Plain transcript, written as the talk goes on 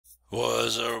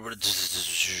What's up, everybody?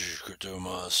 Crypto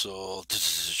muscle.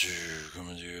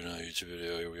 Coming to you in a YouTube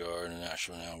video. Here we are,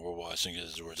 international now, worldwide. I think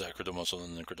it's where it's at, Crypto Muscle,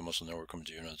 and then Crypto Muscle Network coming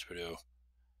to you in this video.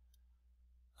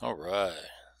 Alright.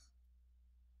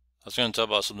 I was going to talk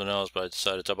about something else, but I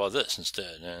decided to talk about this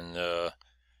instead. And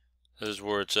this is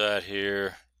where it's at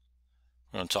here.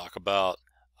 We're going to talk about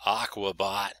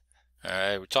Aquabot.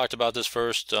 Alright, we talked about this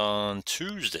first on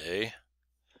Tuesday.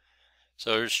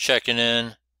 So just checking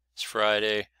in. It's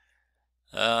Friday.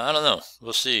 I don't know.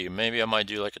 We'll see. Maybe I might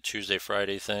do like a Tuesday,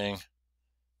 Friday thing.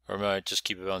 Or I might just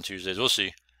keep it on Tuesdays. We'll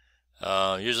see.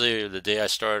 Usually the day I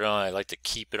start on, I like to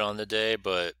keep it on the day.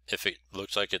 But if it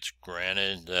looks like it's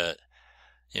granted that,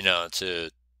 to,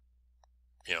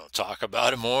 talk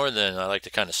about it more, then I like to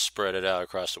kind of spread it out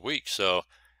across the week. So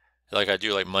like I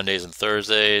do like Mondays and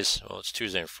Thursdays. Well, it's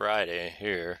Tuesday and Friday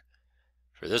here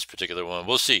for this particular one.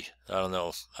 We'll see. I don't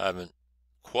know. I haven't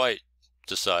quite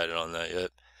decided on that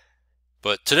yet.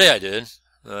 But today I did,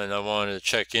 and I wanted to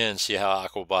check in, see how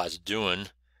Aquabot's doing.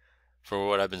 For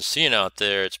what I've been seeing out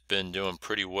there, it's been doing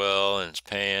pretty well, and it's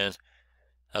paying.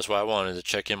 That's why I wanted to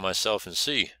check in myself and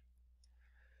see.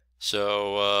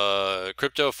 So,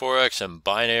 crypto, forex, and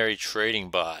binary trading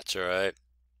bots, alright?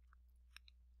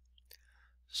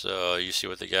 So, you see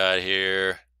what they got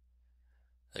here.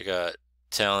 They got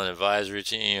talent advisory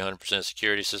team, 100%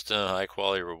 security system, high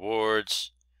quality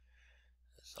rewards,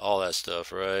 all that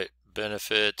stuff, right?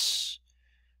 Benefits.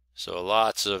 So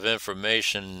lots of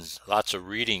information, lots of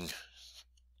reading.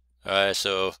 Alright,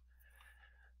 so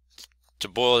to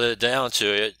boil it down to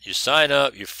it, you sign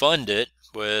up, you fund it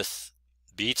with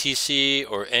BTC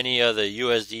or any other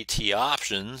USDT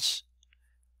options.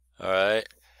 Alright,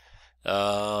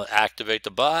 activate the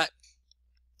bot,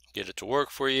 get it to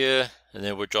work for you, and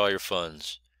then withdraw your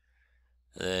funds.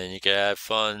 And then you can add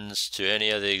funds to any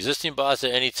of the existing bots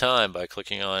at any time by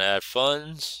clicking on add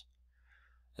funds.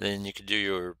 And then you can do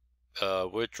your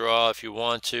withdraw if you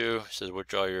want to. It says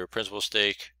withdraw your principal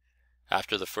stake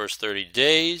after the first 30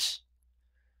 days.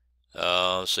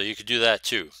 So you could do that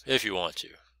too if you want to.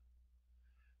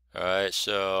 Alright,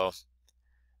 so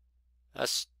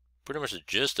that's pretty much the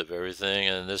gist of everything.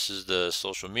 And this is the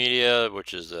social media,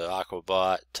 which is the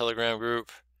Aquabot Telegram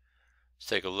group. Let's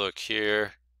take a look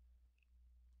here.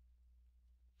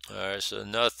 Alright, so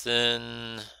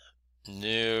nothing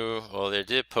new. Well, they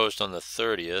did post on the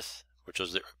 30th, which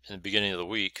was in the beginning of the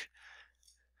week.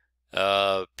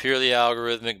 Purely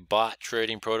algorithmic bot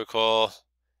trading protocol.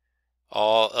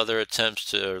 All other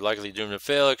attempts are likely doomed to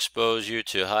fail, expose you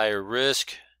to higher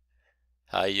risk,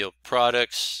 high yield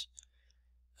products,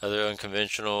 other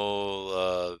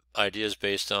unconventional ideas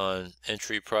based on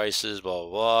entry prices, blah,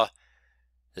 blah, blah.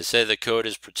 They say the code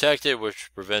is protected, which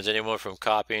prevents anyone from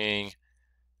copying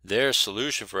their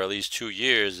solution for at least 2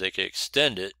 years. They could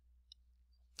extend it.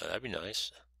 That'd be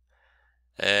nice.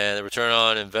 And the return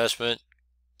on investment,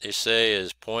 they say,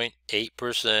 is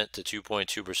 0.8% to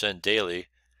 2.2% daily,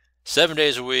 7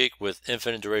 days a week with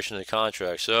infinite duration of the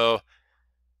contract. So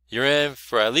you're in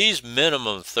for at least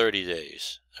minimum 30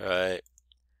 days. All right.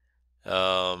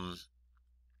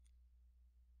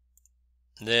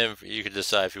 Then you can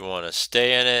decide if you want to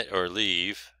stay in it or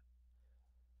leave.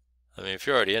 I mean, if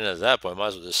you're already in it at that point, might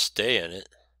as well just stay in it.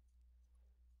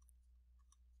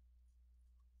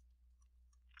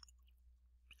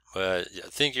 But I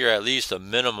think you're at least a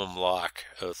minimum lock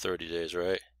of 30 days,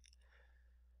 right?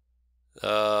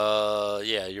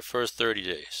 Yeah, your first 30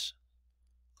 days.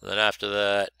 And then after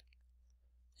that,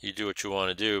 you do what you want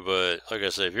to do. But like I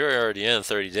said, if you're already in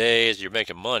 30 days, you're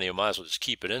making money, you might as well just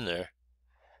keep it in there.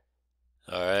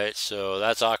 Alright, so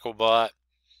that's Aquabot.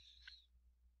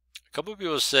 A couple of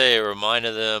people say it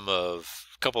reminded them of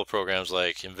a couple of programs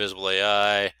like Invisible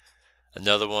AI.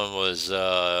 Another one was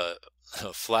a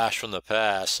flash from the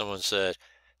past. Someone said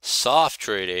soft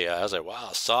trade AI. I was like,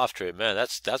 wow, soft trade, man,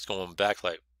 that's going back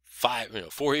like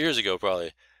 4 years ago probably.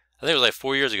 I think it was like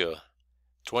 4 years ago.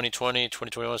 2020,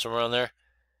 2021, somewhere around there.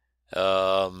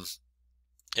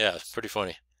 Yeah, it's pretty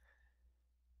funny.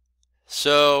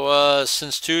 So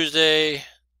since Tuesday,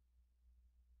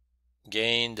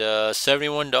 gained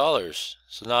 $71,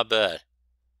 so not bad.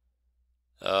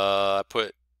 I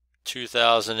put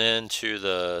 2,000 into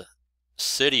the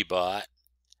City bot,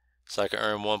 so I can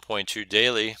earn 1.2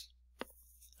 daily.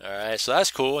 Alright, so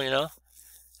that's cool,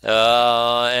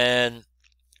 and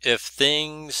if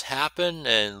things happen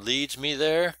and leads me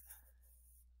there,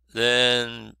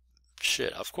 then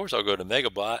shit, of course I'll go to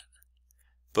Megabot.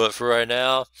 But for right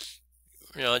now,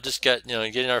 just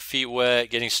getting our feet wet,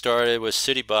 getting started with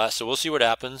CityBot. So we'll see what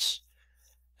happens,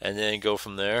 and then go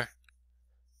from there.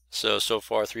 So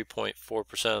far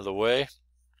 3.4% of the way,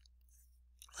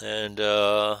 and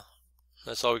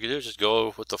That's all we can do, just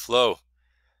go with the flow.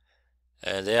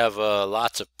 And they have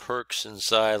lots of perks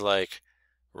inside, like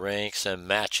ranks and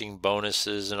matching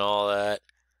bonuses and all that.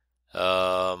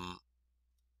 But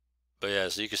yeah,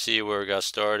 so you can see where it got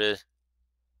started.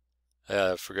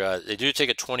 I forgot. They do take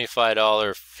a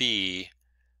 $25 fee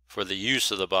for the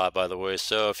use of the bot, by the way.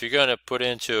 So if you're going to put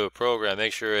into a program,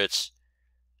 make sure it's,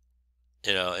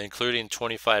 including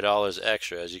 $25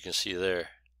 extra, as you can see there.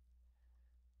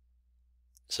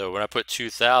 So when I put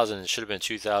 2,000, it should have been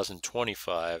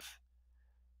 2,025,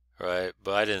 right?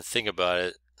 But I didn't think about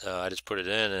it. I just put it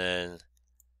in and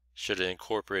should have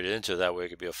incorporated into it. That way it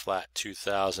could be a flat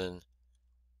 2,000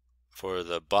 for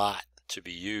the bot to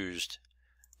be used.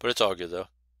 But it's all good though.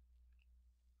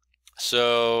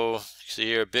 So you see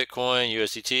here Bitcoin,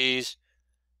 USDTs,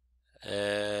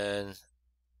 and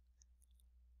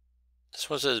this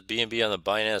one says BNB on the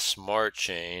Binance Smart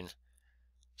Chain.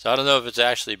 So I don't know if it's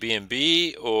actually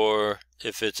BNB or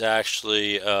if it's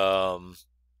actually because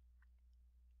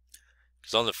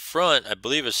on the front I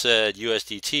believe it said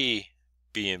USDT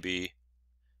BNB,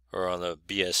 or on the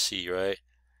BSC, right,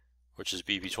 which is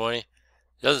BB20. It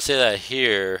doesn't say that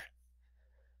here.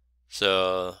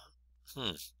 So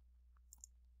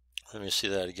let me see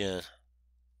that again.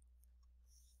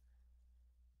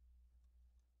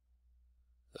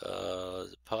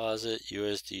 Deposit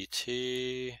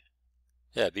USDT.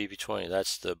 Yeah, BB20.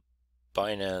 That's the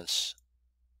Binance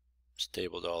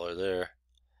stable dollar there,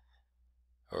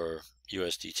 or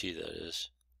USDT that is.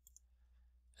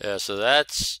 Yeah, so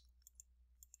that's,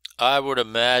 I would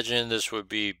imagine this would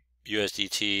be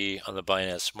USDT on the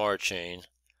Binance Smart Chain.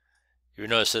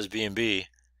 Even though it says BNB,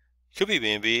 could be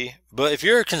BNB. But if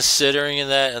you're considering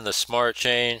that in the Smart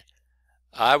Chain,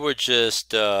 I would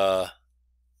just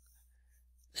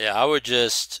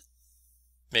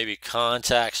maybe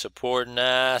contact support and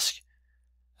ask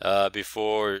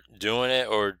before doing it,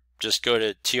 or just go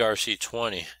to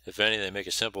TRC20. If anything, make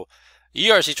it simple.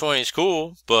 ERC20 is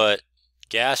cool, but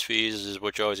gas fees is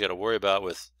what you always got to worry about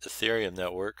with Ethereum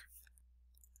network.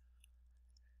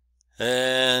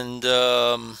 And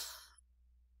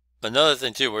another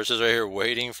thing too, where it says right here,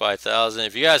 waiting 5,000.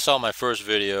 If you guys saw my first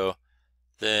video,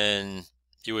 then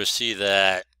you would see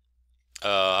that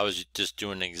I was just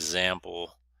doing an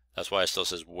example. That's why it still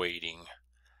says waiting,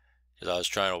 because I was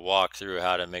trying to walk through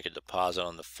how to make a deposit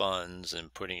on the funds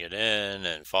and putting it in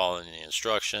and following the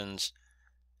instructions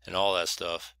and all that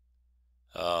stuff.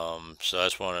 So I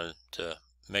just wanted to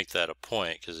make that a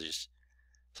point, because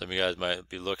some of you guys might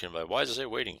be looking like, why does it say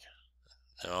waiting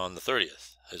on the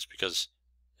 30th? It's because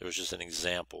it was just an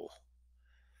example.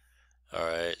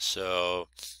 Alright, so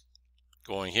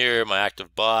going here, my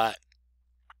active bot,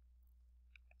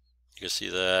 you can see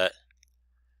that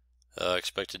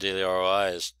expected daily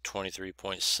ROI is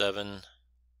 $23.7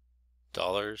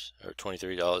 or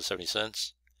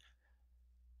 $23.70.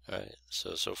 Alright,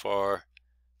 so far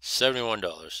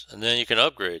 $71. And then you can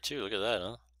upgrade too. Look at that,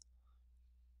 huh?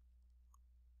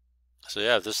 So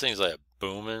yeah, if this thing's like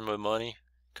booming with money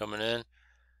coming in,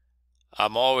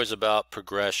 I'm always about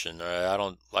progression. Right? I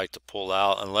don't like to pull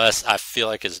out unless I feel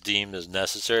like it's deemed as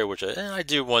necessary, which I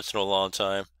do once in a long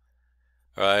time.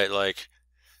 Right? Like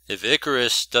if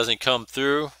ICARUS doesn't come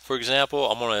through, for example,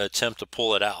 I'm going to attempt to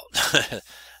pull it out.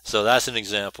 So that's an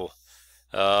example.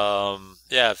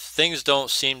 Yeah, if things don't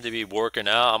seem to be working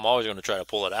out, I'm always going to try to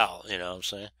pull it out. You know what I'm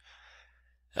saying?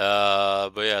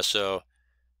 But yeah, so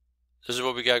this is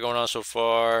what we got going on so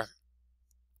far.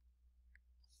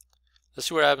 Let's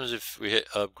see what happens if we hit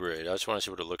upgrade. I just want to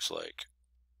see what it looks like.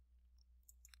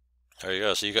 There you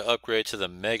go. So you can upgrade to the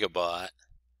Megabot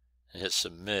and hit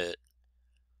submit,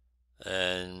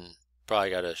 and probably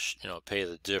got to pay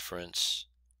the difference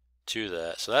to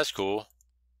that. So that's cool.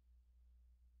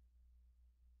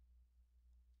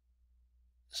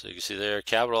 So you can see there,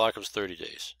 capital lockup is 30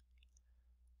 days.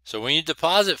 So when you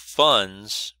deposit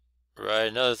funds, right,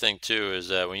 another thing too is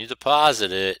that when you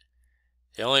deposit it,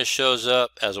 it only shows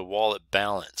up as a wallet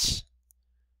balance,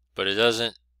 but it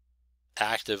doesn't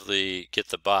actively get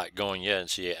the bot going yet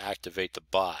until you activate the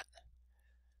bot.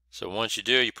 So once you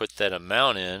do, you put that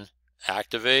amount in,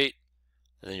 activate,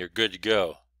 and then you're good to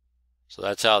go. So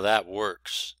that's how that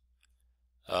works.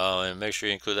 And make sure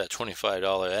you include that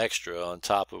 $25 extra on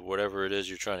top of whatever it is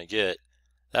you're trying to get.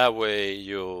 That way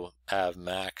you'll have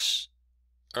max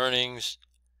earnings,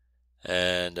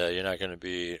 and you're not going to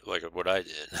be like what I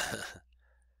did.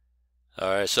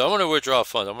 Alright, so I'm going to withdraw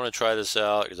funds. I'm going to try this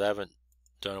out because I haven't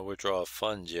done a withdrawal of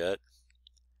funds yet.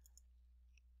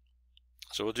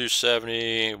 So we'll do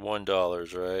 $71,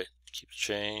 right? Keep the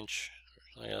change.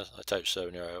 I typed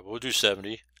 70. Alright, we'll do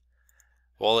 70.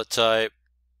 Wallet type,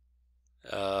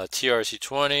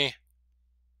 TRC20.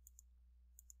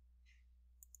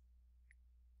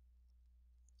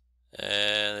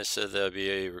 And they said that'll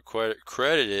be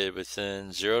credited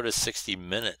within 0 to 60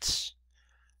 minutes.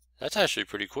 That's actually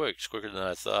pretty quick. It's quicker than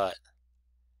I thought.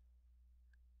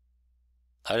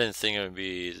 I didn't think it would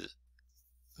be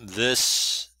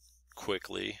this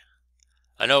quickly.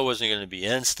 I know it wasn't going to be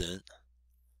instant.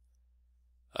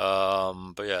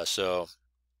 But yeah, so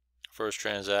first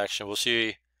transaction, we'll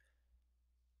see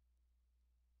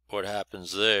what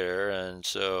happens there. And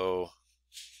so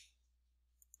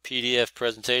PDF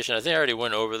presentation, I think I already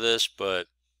went over this, but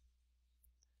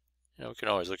you know, we can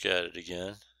always look at it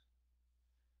again.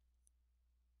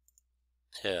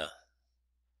 Yeah.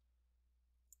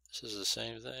 This is the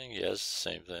same thing? Yeah, it's the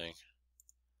same thing.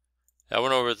 I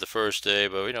went over it the first day,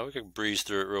 but you know, we can breeze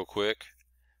through it real quick.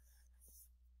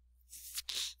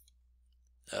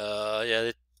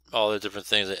 Yeah, all the different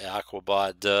things that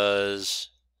Aquabot does.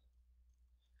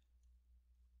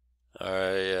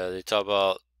 Alright, yeah, they talk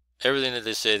about everything that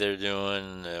they say they're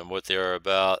doing and what they are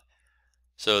about.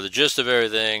 So the gist of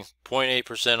everything,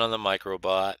 0.8% on the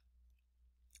microbot,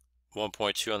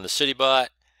 1.2 on the CityBot,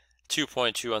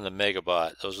 2.2 on the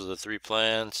megabot. Those are the 3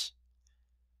 plans.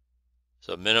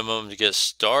 So minimum to get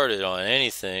started on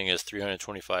anything is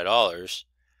 $325.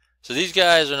 So these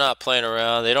guys are not playing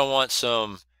around. They don't want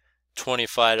some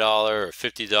 $25 or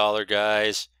 $50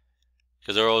 guys,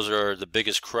 because those are the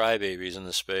biggest crybabies in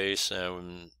the space,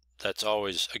 and that's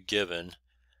always a given.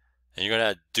 And you're gonna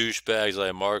have douchebags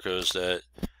like Marcos that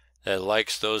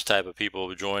likes those type of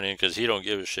people joining, because he don't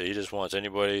give a shit. He just wants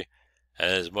anybody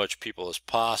and as much people as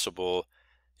possible,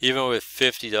 even with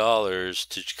 $50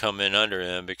 to come in under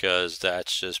him, because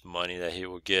that's just money that he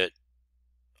will get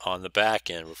on the back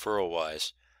end referral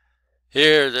wise.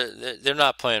 Here they're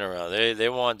not playing around. They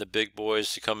want the big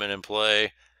boys to come in and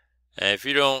play. And if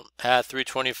you don't have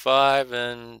 325,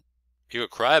 then you could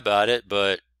cry about it,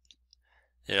 but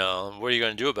you know, what are you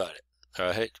going to do about it? All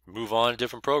right, move on to a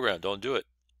different program. Don't do it.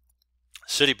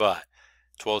 CityBot,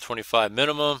 1225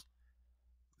 minimum,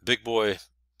 big boy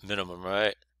minimum,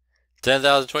 right?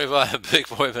 10,025 big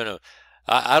boy minimum.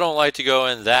 I don't like to go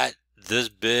in this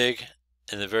big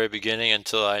in the very beginning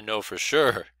until I know for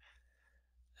sure.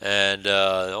 And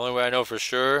the only way I know for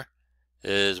sure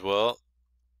is, well,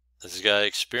 this has got to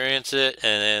experience it.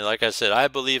 And then, like I said, I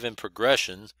believe in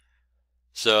progression.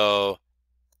 So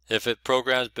if a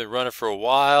program's been running for a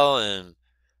while and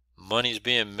money's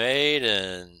being made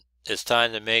and it's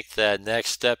time to make that next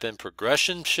step in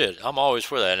progression, shit, I'm always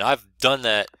for that. And I've done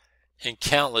that in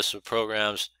countless of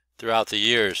programs throughout the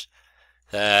years,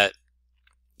 that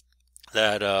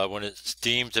when it's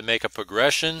deemed to make a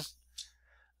progression,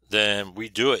 then we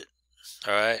do it.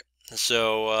 All right.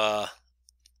 So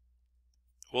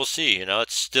we'll see. You know,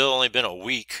 it's still only been a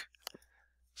week,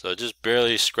 so just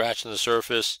barely scratching the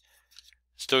surface.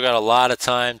 Still got a lot of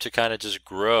time to kind of just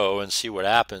grow and see what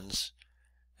happens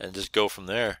and just go from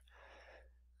there.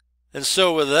 And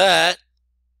so with that,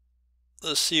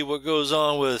 let's see what goes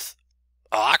on with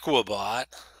Aquabot.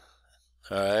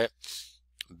 All right,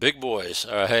 big boys.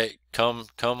 All right, come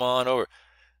on over.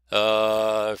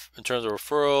 In terms of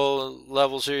referral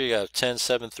levels here, you got 10,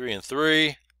 7, 3, and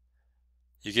 3.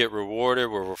 You get rewarded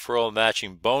with referral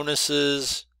matching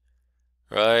bonuses,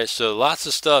 right? So lots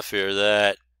of stuff here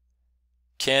that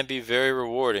can be very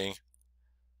rewarding.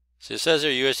 So it says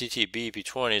here USDT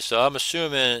BEP20. So I'm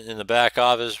assuming in the back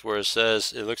office where it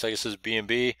says, it looks like it says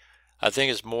BNB, I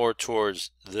think it's more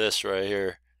towards this right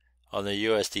here on the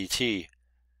USDT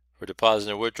for deposit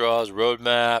and withdrawals,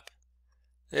 roadmap.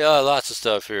 Yeah, lots of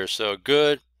stuff here. So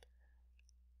good.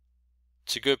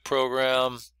 It's a good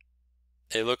program.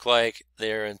 They look like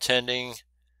they're intending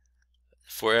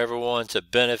for everyone to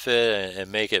benefit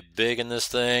and make it big in this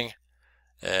thing.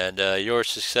 And your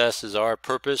success is our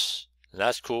purpose. And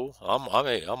that's cool. I'm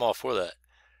all for that.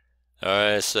 All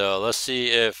right, so let's see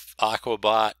if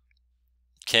Aquabot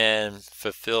can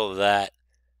fulfill that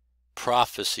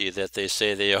prophecy that they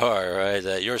say they are, right?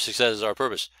 That your success is our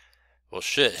purpose. Well,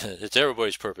 shit, it's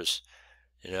everybody's purpose.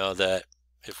 You know, that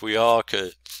if we all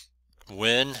could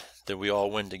win, then we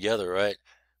all win together, right?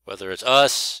 Whether it's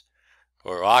us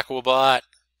or Aquabot,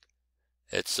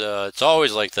 it's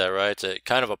always like that, right? It's a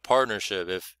kind of a partnership.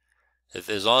 If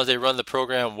as long as they run the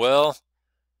program well,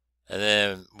 and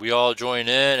then we all join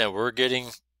in and we're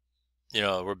getting, you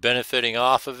know, we're benefiting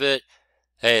off of it,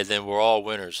 hey, then we're all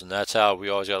winners. And that's how we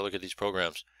always got to look at these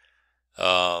programs.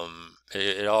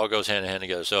 It all goes hand in hand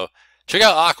together. So check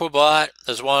out Aquabot. I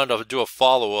just wanted to do a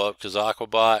follow-up because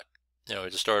Aquabot, you know, we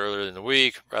just started earlier in the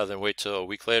week. Rather than wait till a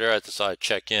week later, I decided to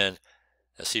check in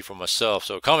and see for myself.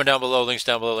 So comment down below, links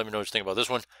down below. Let me know what you think about this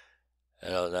one.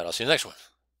 And other than that, I'll see you in the next one.